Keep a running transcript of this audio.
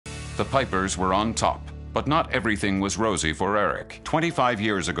The Pipers were on top. But not everything was rosy for Eric. 25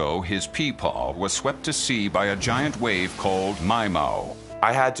 years ago, his peepaw was swept to sea by a giant wave called Maimao.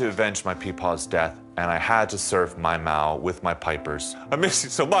 I had to avenge my peepaw's death, and I had to serve Maimao with my pipers. I miss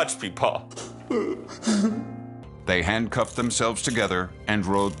you so much, peepaw. They handcuffed themselves together and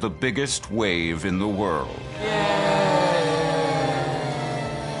rode the biggest wave in the world.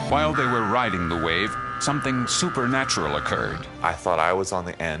 While they were riding the wave, something supernatural occurred. I thought I was on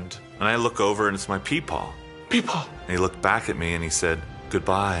the end, and I look over and it's my peepaw. Peepaw! And he looked back at me and he said,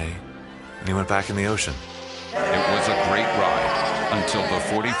 goodbye. And he went back in the ocean. It was a great ride until the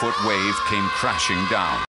 40-foot wave came crashing down.